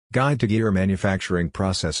Guide to Gear Manufacturing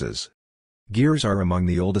Processes. Gears are among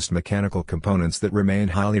the oldest mechanical components that remain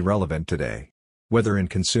highly relevant today. Whether in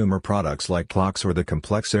consumer products like clocks or the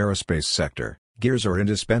complex aerospace sector, gears are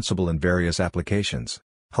indispensable in various applications.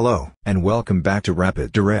 Hello, and welcome back to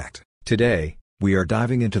RapidDirect. Today, we are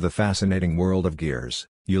diving into the fascinating world of gears.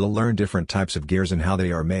 You'll learn different types of gears and how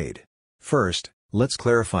they are made. First, let's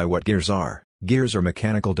clarify what gears are. Gears are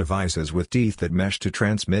mechanical devices with teeth that mesh to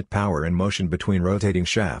transmit power and motion between rotating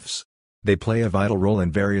shafts. They play a vital role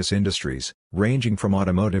in various industries, ranging from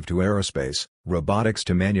automotive to aerospace, robotics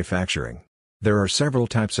to manufacturing. There are several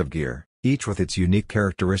types of gear, each with its unique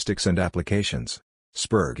characteristics and applications.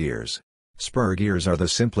 Spur gears. Spur gears are the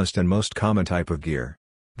simplest and most common type of gear.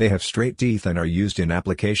 They have straight teeth and are used in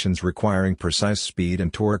applications requiring precise speed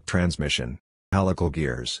and torque transmission. Helical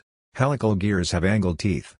gears. Helical gears have angled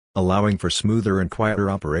teeth, allowing for smoother and quieter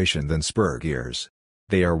operation than spur gears.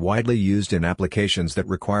 They are widely used in applications that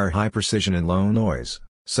require high precision and low noise,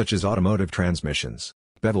 such as automotive transmissions.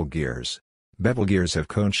 Bavel gears. Bavel gears have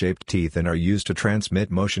cone-shaped teeth and are used to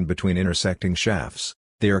transmit motion between intersecting shafts.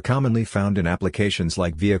 They are commonly found in applications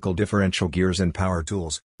like vehicle differential gears and power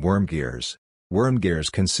tools. Worm gears. Worm gears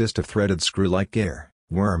consist of threaded screw-like gear,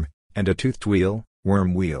 worm, and a toothed wheel,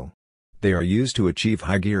 worm wheel. They are used to achieve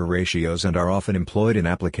high gear ratios and are often employed in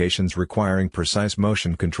applications requiring precise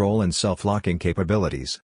motion control and self-locking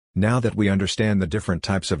capabilities. Now that we understand the different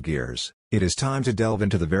types of gears, it is time to delve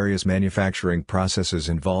into the various manufacturing processes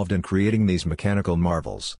involved in creating these mechanical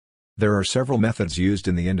marvels. There are several methods used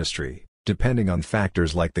in the industry, depending on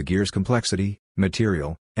factors like the gear's complexity,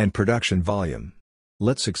 material, and production volume.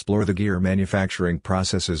 Let's explore the gear manufacturing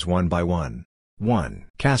processes one by one. 1.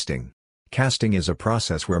 Casting. Casting is a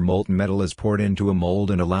process where molten metal is poured into a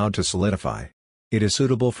mold and allowed to solidify. It is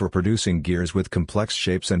suitable for producing gears with complex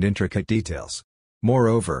shapes and intricate details.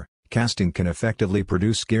 Moreover, casting can effectively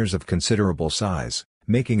produce gears of considerable size,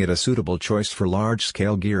 making it a suitable choice for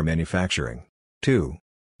large-scale gear manufacturing. 2.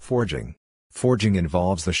 Forging. Forging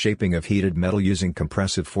involves the shaping of heated metal using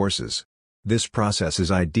compressive forces. This process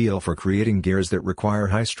is ideal for creating gears that require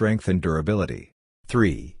high strength and durability.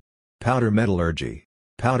 3. Powder metallurgy.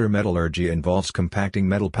 Powder metallurgy involves compacting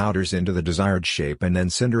metal powders into the desired shape and then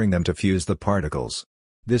sintering them to fuse the particles.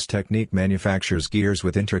 This technique manufactures gears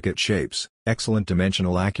with intricate shapes, excellent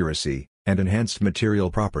dimensional accuracy, and enhanced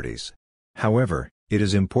material properties. However, it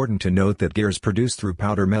is important to note that gears produced through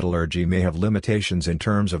powder metallurgy may have limitations in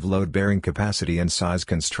terms of load-bearing capacity and size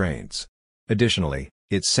constraints. Additionally,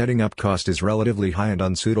 its setting up cost is relatively high and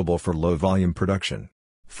unsuitable for low-volume production.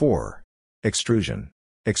 4. Extrusion.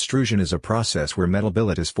 Extrusion is a process where metal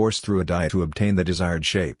billet is forced through a die to obtain the desired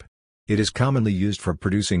shape. It is commonly used for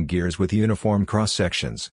producing gears with uniform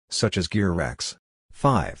cross-sections, such as gear racks.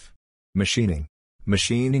 5. Machining.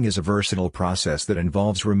 Machining is a versatile process that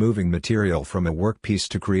involves removing material from a workpiece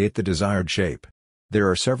to create the desired shape. There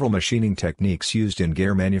are several machining techniques used in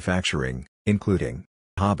gear manufacturing, including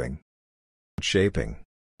hobbing, shaping,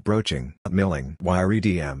 broaching, milling, wire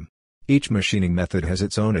EDM. Each machining method has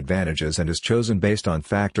its own advantages and is chosen based on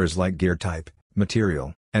factors like gear type,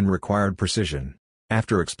 material, and required precision.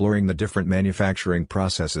 After exploring the different manufacturing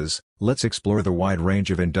processes, let's explore the wide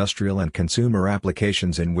range of industrial and consumer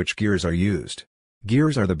applications in which gears are used.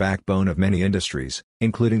 Gears are the backbone of many industries,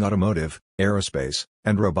 including automotive, aerospace,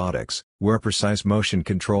 and robotics, where precise motion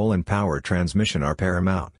control and power transmission are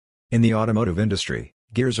paramount. In the automotive industry,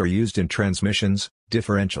 gears are used in transmissions,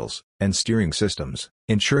 differentials, and steering systems,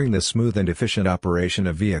 ensuring the smooth and efficient operation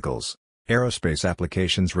of vehicles. Aerospace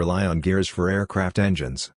applications rely on gears for aircraft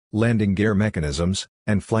engines, landing gear mechanisms,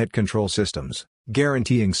 and flight control systems,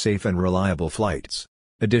 guaranteeing safe and reliable flights.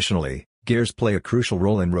 Additionally, gears play a crucial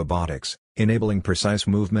role in robotics, enabling precise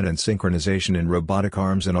movement and synchronization in robotic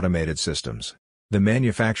arms and automated systems. The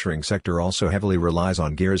manufacturing sector also heavily relies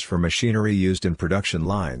on gears for machinery used in production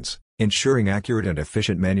lines, ensuring accurate and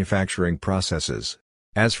efficient manufacturing processes.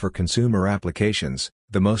 As for consumer applications,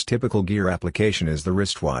 the most typical gear application is the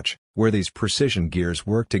wristwatch, where these precision gears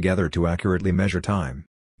work together to accurately measure time.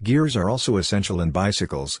 Gears are also essential in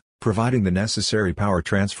bicycles, providing the necessary power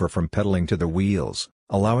transfer from pedaling to the wheels,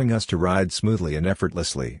 allowing us to ride smoothly and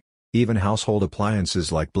effortlessly. Even household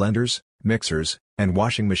appliances like blenders, mixers, and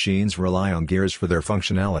washing machines rely on gears for their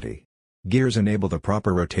functionality. Gears enable the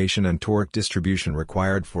proper rotation and torque distribution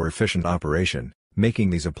required for efficient operation,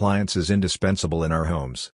 making these appliances indispensable in our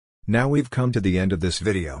homes. Now we've come to the end of this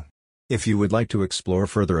video. If you would like to explore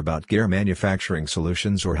further about gear manufacturing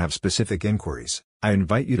solutions or have specific inquiries, I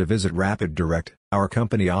invite you to visit RapidDirect. Our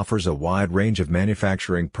company offers a wide range of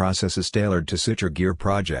manufacturing processes tailored to suit your gear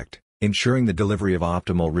project, ensuring the delivery of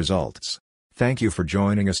optimal results. Thank you for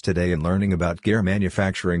joining us today and learning about gear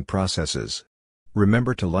manufacturing processes.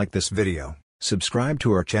 Remember to like this video, subscribe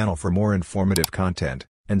to our channel for more informative content,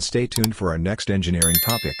 and stay tuned for our next engineering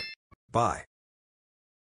topic. Bye.